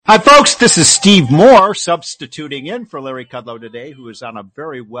Hi, folks. This is Steve Moore substituting in for Larry Kudlow today, who is on a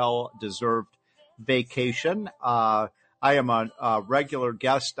very well-deserved vacation. I am a regular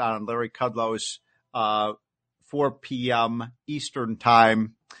guest on Larry Kudlow's 4 p.m. Eastern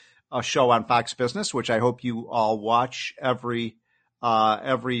Time show on Fox Business, which I hope you all watch every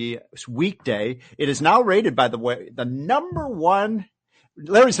weekday. It is now rated, by the way, the number one.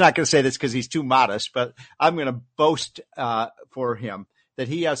 Larry's not going to say this because he's too modest, but I'm going to boast for him that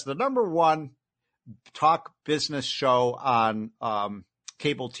he has the number one talk business show on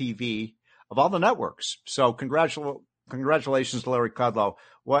cable TV of all the networks. So congratulations to Larry Kudlow.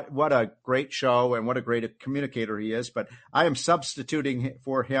 What a great show and what a great communicator he is. But I am substituting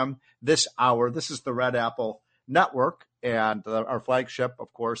for him this hour. This is the Red Apple Network, and our flagship,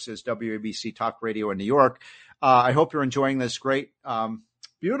 of course, is WABC Talk Radio in New York. I hope you're enjoying this great,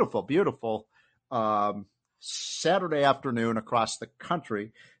 beautiful Saturday afternoon across the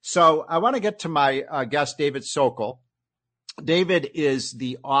country. So I want to get to my guest, David Sokol. David is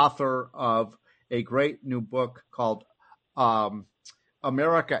the author of a great new book called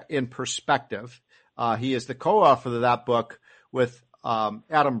America in Perspective. He is the co-author of that book with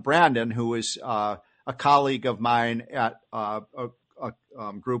Adam Brandon, who is a colleague of mine at a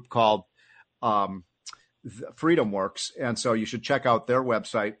group called Freedom Works. And so you should check out their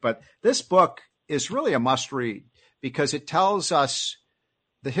website. But this book is really a must read because it tells us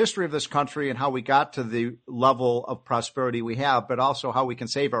the history of this country and how we got to the level of prosperity we have, but also how we can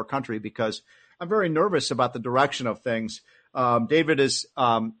save our country, because I'm very nervous about the direction of things. David is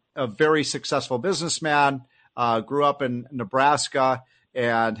a very successful businessman, grew up in Nebraska,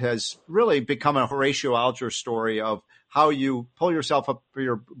 and has really become a Horatio Alger story of how you pull yourself up for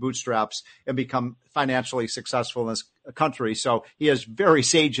your bootstraps and become financially successful in this country. So he has very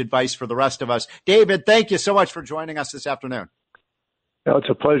sage advice for the rest of us. David, thank you so much for joining us this afternoon. No, it's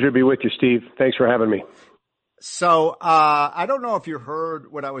a pleasure to be with you, Steve. Thanks for having me. So I don't know if you heard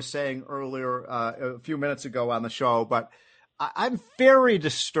what I was saying earlier a few minutes ago on the show, but I'm very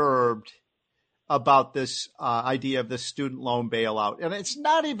disturbed about this idea of this student loan bailout. And it's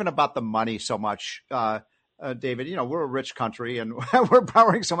not even about the money so much, David. You know, we're a rich country and we're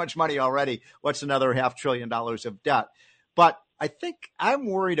borrowing so much money already. What's another $500 billion of debt? But I think I'm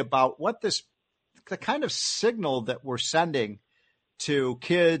worried about the kind of signal that we're sending to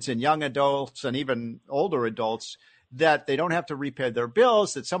kids and young adults and even older adults that they don't have to repay their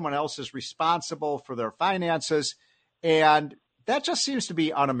bills, that someone else is responsible for their finances. And that just seems to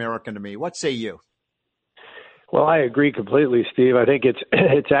be un-American to me. What say you? Well, I agree completely, Steve. I think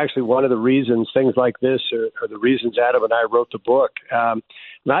it's actually one of the reasons things like this are the reasons Adam and I wrote the book. And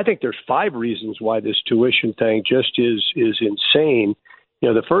I think there's 5 reasons why this tuition thing just is insane. You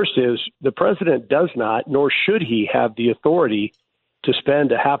know, the first is the president does not, nor should he, have the authority to spend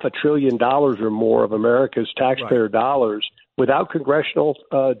 $500 billion or more of America's taxpayer dollars without congressional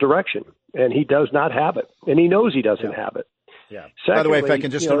direction. And he does not have it. And he knows he doesn't have it. Yeah. Secondly, by the way, if I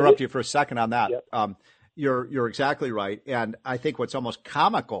can just interrupt you for a second on that, you're exactly right. And I think what's almost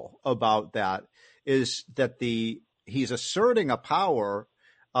comical about that is that he's asserting a power,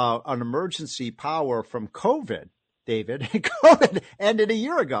 an emergency power from COVID, David. COVID ended a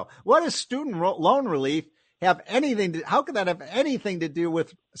year ago. What does student loan relief have anything how could that have anything to do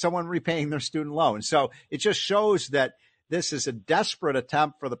with someone repaying their student loan? So it just shows that this is a desperate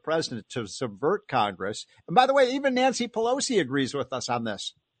attempt for the president to subvert Congress. And by the way, even Nancy Pelosi agrees with us on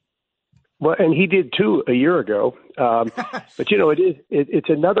this. Well, and he did too a year ago. But you know, it's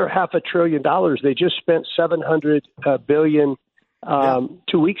another $500 billion. They just spent $700 billion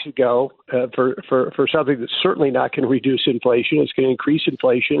 2 weeks ago for something that's certainly not going to reduce inflation. It's going to increase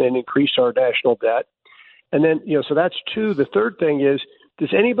inflation and increase our national debt. And then, you know, so that's 2. The third thing is,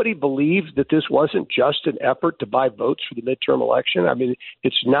 does anybody believe that this wasn't just an effort to buy votes for the midterm election? I mean,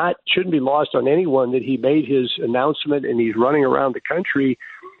 shouldn't be lost on anyone that he made his announcement and he's running around the country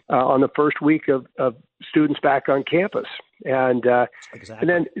on the first week of students back on campus. And exactly.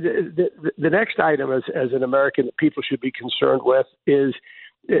 And then the next item as an American that people should be concerned with is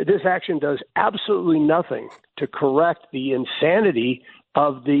this action does absolutely nothing to correct the insanity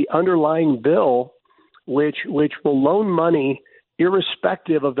of the underlying bill, which will loan money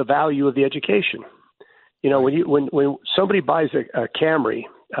irrespective of the value of the education. You know, when somebody buys a Camry,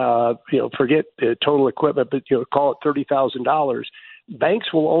 forget the total equipment, but call it $30,000.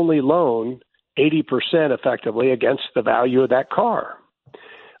 Banks will only loan 80% effectively against the value of that car.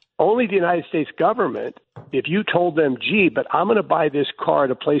 Only the United States government, if you told them, gee, but I'm going to buy this car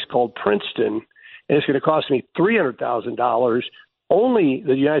at a place called Princeton, and it's going to cost me $300,000, only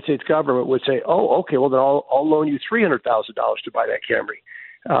the United States government would say, oh, okay, well, then I'll loan you $300,000 to buy that Camry.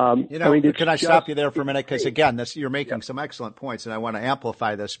 Can I stop you there for a minute? Because again, you're making some excellent points, and I want to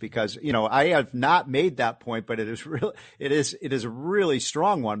amplify this because I have not made that point, but it is a really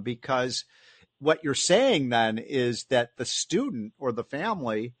strong one, because what you're saying then is that the student or the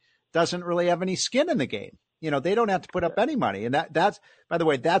family doesn't really have any skin in the game. They don't have to put up any money, and that's, by the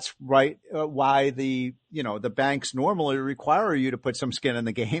way, that's right. Why the banks normally require you to put some skin in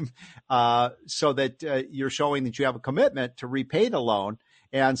the game, so that you're showing that you have a commitment to repay the loan.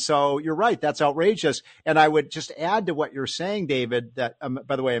 And so you're right. That's outrageous. And I would just add to what you're saying, David, that,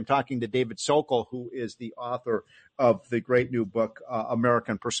 by the way, I'm talking to David Sokol, who is the author of the great new book,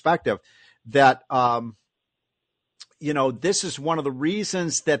 American Perspective, that, this is one of the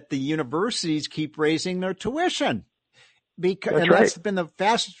reasons that the universities keep raising their tuition. That's been the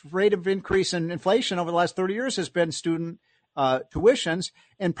fastest rate of increase in inflation over the last 30 years has been student tuitions,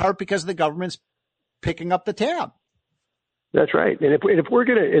 in part because the government's picking up the tab. That's right. And if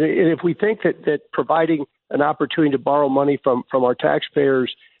we think that providing an opportunity to borrow money from our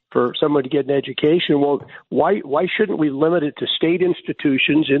taxpayers for someone to get an education, well, why shouldn't we limit it to state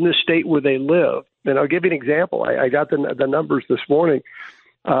institutions in the state where they live? And I'll give you an example. I got the numbers this morning.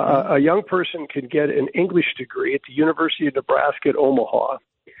 A young person can get an English degree at the University of Nebraska at Omaha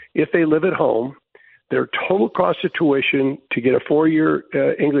if they live at home. Their total cost of tuition to get a 4-year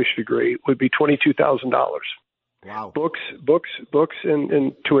English degree would be $22,000. Wow. Books,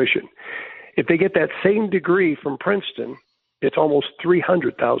 and tuition. If they get that same degree from Princeton, it's almost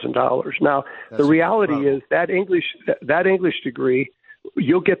 $300,000. Now, the reality is that English degree,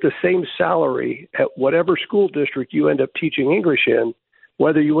 you'll get the same salary at whatever school district you end up teaching English in,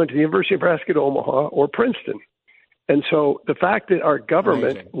 whether you went to the University of Nebraska at Omaha or Princeton. And so the fact that our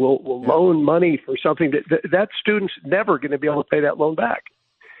government will loan money for something that student's never going to be able to pay that loan back.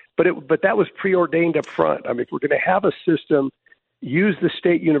 But that was preordained up front. I mean, if we're going to have a system, use the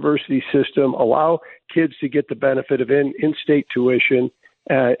state university system, allow kids to get the benefit of in-state tuition,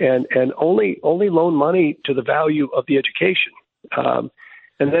 and only loan money to the value of the education. And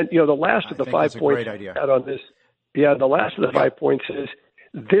then, the last of the 5 points out on this, the last of the 5 points is,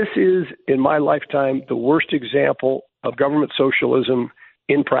 this is, in my lifetime, the worst example of government socialism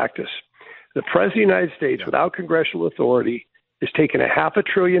in practice. The President of the United States, without congressional authority, is taking $500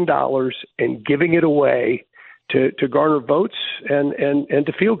 billion and giving it away to garner votes and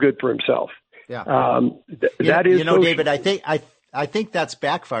to feel good for himself. Yeah. That is, David, I think that's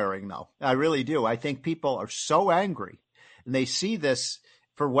backfiring, though. I really do. I think people are so angry, and they see this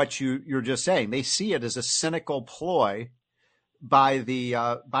for what you're just saying. They see it as a cynical ploy by the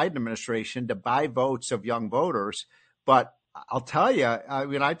Biden administration to buy votes of young voters. But I'll tell you,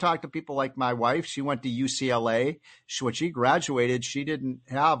 I talked to people like my wife. She went to UCLA. When she graduated, she didn't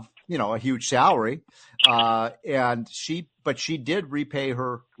have, a huge salary. But she did repay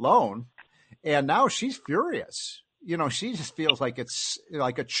her loan. And now she's furious. She just feels like it's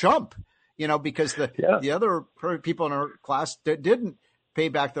like a chump, because the other people in her class didn't pay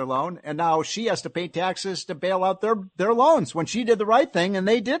back their loan. And now she has to pay taxes to bail out their loans when she did the right thing and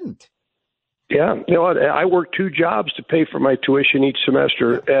they didn't. Yeah, I worked 2 jobs to pay for my tuition each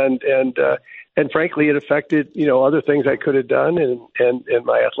semester, and frankly, it affected other things I could have done and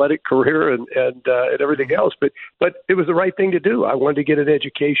my athletic career and everything else. But it was the right thing to do. I wanted to get an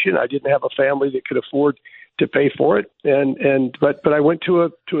education. I didn't have a family that could afford to pay for it, but I went to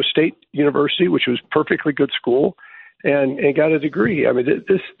a state university, which was perfectly good school, and got a degree. I mean,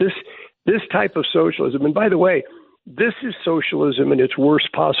 this type of socialism, and by the way, this is socialism in its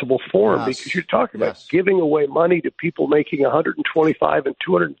worst possible form, because you're talking about giving away money to people making $125,000 and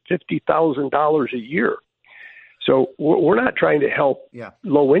 $250,000 a year. So we're not trying to help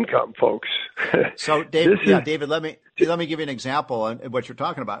low income folks. So David, let me give you an example on what you're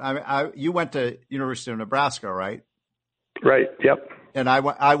talking about. You went to University of Nebraska, right? Right. Yep. And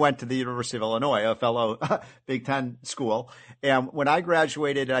I went to the University of Illinois, a fellow Big Ten school. And when I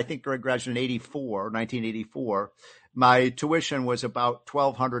graduated, I think I graduated in 1984, my tuition was about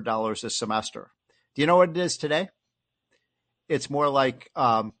 $1,200 a semester. Do you know what it is today? It's more like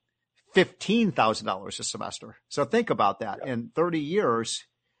 $15,000 a semester. So think about that. Yeah. In 30 years,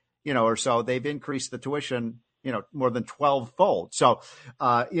 or so, they've increased the tuition, more than 12-fold. So,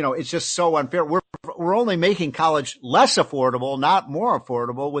 it's just so unfair. We're only making college less affordable, not more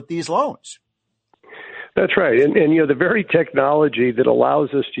affordable with these loans. That's right. And the very technology that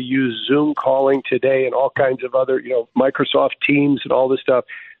allows us to use Zoom calling today and all kinds of other, Microsoft Teams and all this stuff,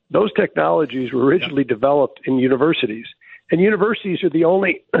 those technologies were originally developed in universities. And universities are the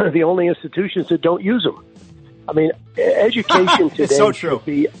only institutions that don't use them. I mean, education today it's so true. should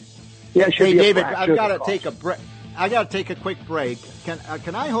be Hey, David, I've got to take a break. I got to take a quick break.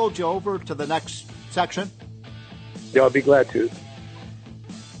 Can I hold you over to the next section? Yeah, I'll be glad to.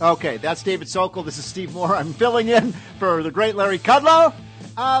 Okay, that's David Sokol. This is Steve Moore. I'm filling in for the great Larry Kudlow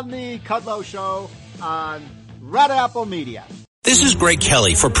on the Kudlow Show on Red Apple Media. This is Greg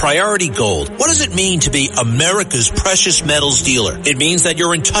Kelly for Priority Gold. What does it mean to be America's precious metals dealer? It means that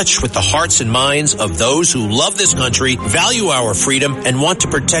you're in touch with the hearts and minds of those who love this country, value our freedom, and want to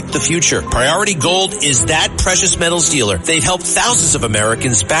protect the future. Priority Gold is that precious metals dealer. They've helped thousands of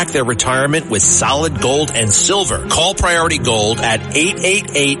Americans back their retirement with solid gold and silver. Call Priority Gold at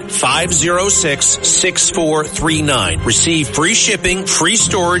 888-506-6439. Receive free shipping, free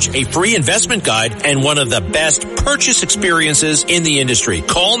storage, a free investment guide, and one of the best purchase experiences in the industry.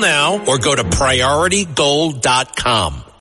 Call now or go to PriorityGold.com.